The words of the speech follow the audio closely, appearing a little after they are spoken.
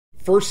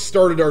first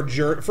started our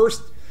journey.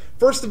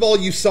 First of all,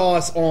 you saw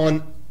us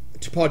on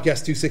to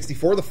Podcast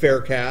 264, the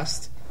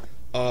FairCast.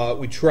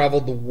 We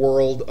traveled the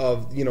world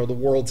of, the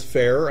World's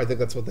Fair. I think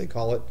that's what they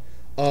call it.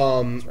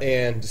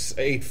 And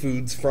ate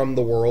foods from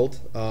the world,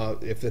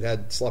 if it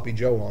had Sloppy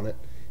Joe on it.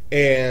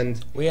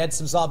 And we had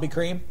some sloppy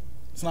cream.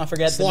 Let's not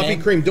forget the name.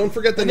 Sloppy cream. Don't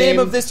forget the name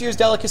of this year's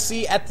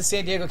delicacy at the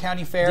San Diego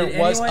County Fair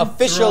was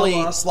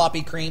officially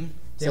sloppy cream.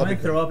 Did anyone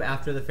throw up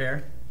after the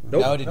fair?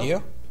 Nope. No, did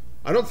you?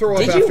 I don't throw up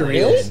Did you after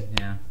really? meals.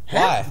 Yeah.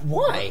 Why?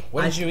 Why?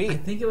 What did you eat? I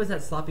think it was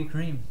that sloppy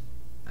cream.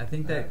 I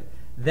think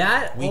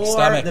that weak or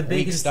stomach, the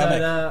baking weak stomach.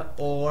 soda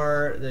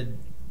or the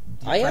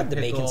I had the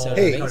bacon soda.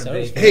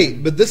 Hey,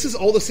 but this is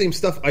all the same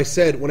stuff I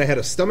said when I had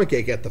a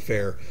stomachache at the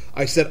fair.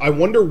 I said, I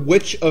wonder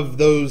which of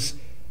those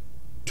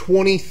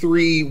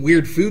 23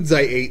 weird foods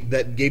I ate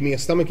that gave me a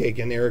stomachache.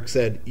 And Eric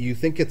said, you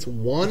think it's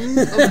one of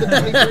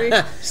the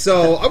 23?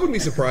 So I wouldn't be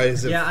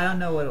surprised if I don't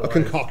know what it was. a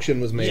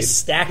concoction was made. You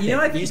stacked it. You know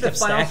what I think the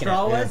final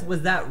straw was?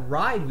 Was that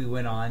ride we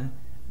went on,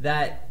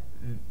 that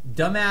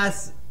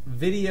dumbass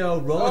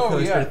video roller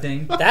coaster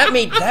thing. That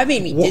made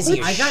me dizzy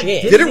as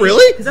shit. Did it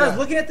really? Because I was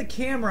looking at the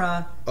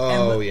camera.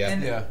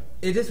 And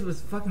it just was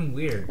fucking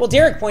weird. Well,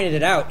 Derek pointed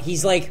it out.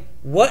 He's like,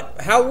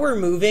 how we're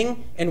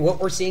moving and what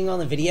we're seeing on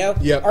the video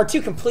are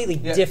two completely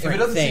different if it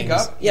doesn't things.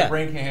 sync up, your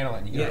brain can't handle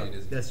it. You get really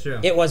dizzy. That's true.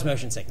 It was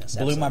motion sickness.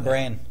 Blew my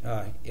brain.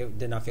 It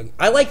did not feel good.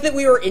 I like that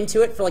we were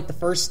into it for like the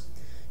first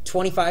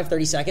 25,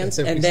 30 seconds.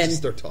 And then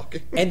start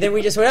talking. And then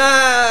we just went,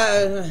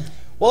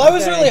 Well, I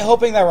was really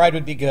hoping that ride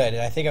would be good,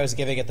 and I think I was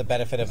giving it the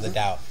benefit of the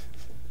doubt.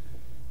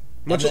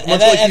 Much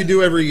like you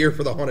do every year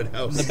for the haunted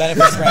house. The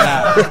benefits ran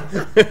out.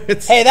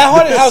 Hey, that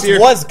haunted house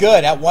was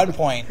good at one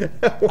point.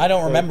 I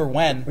don't remember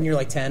when. When you were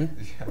like 10?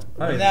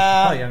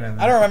 Nah, I don't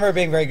remember it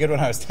being very good when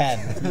I was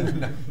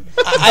 10.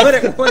 But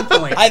at one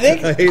point. I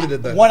think I hated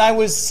it then. When I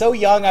was so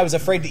young, I was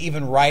afraid to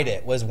even ride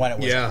it, was when it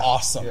was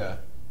awesome. Yeah.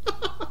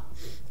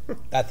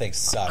 That thing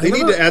sucked. They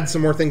need to add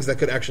some more things that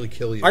could actually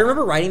kill you. I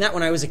remember riding that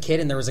when I was a kid,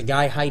 and there was a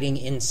guy hiding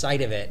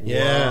inside of it.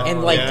 Yeah.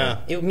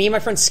 And me and my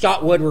friend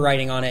Scott Wood were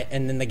riding on it,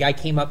 and then the guy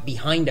came up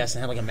behind us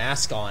and had like a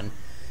mask on,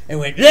 and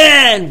went,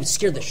 and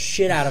scared the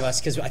shit out of us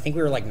because I think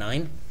we were like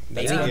 9.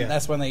 Maybe.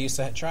 That's when they used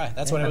to try.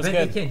 That's when it was good.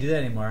 I bet you can't do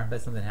that anymore. I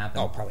bet something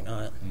happened. Oh, probably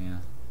not. Yeah.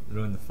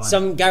 Ruined the fun.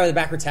 Some guy with a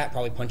backwards hat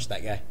probably punched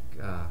that guy.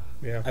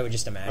 Yeah. I would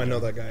just imagine. I know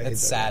that guy.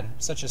 It's sad.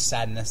 Such a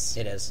sadness.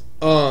 It is.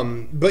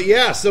 But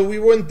yeah, so we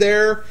went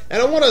there,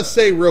 and I want to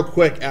say real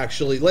quick,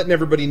 actually, letting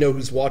everybody know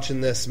who's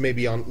watching this,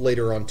 maybe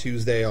later on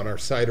Tuesday on our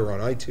site or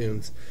on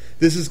iTunes.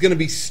 This is going to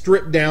be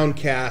stripped down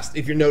cast.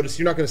 If you notice,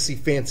 you're not going to see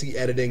fancy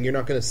editing. You're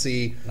not going to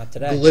see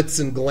glitz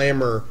and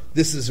glamour.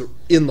 This is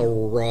in the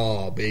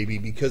raw, baby,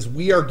 because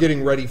we are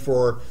getting ready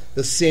for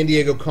the San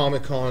Diego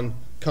Comic-Con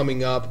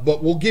coming up.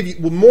 But we'll give you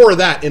more of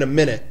that in a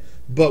minute.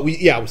 But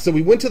so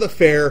we went to the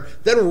fair.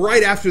 Then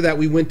right after that,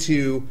 we went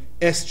to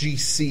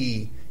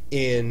SGC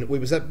in.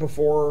 Wait, was that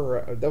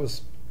before? That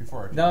was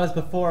before. That was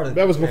before.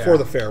 That was before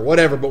the fair.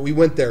 Whatever. But we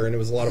went there, and it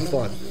was a lot of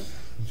fun.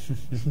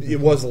 It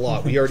was a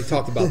lot. We already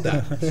talked about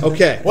that.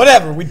 Okay.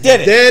 Whatever. We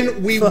did it.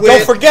 Then we went.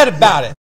 Don't forget about it.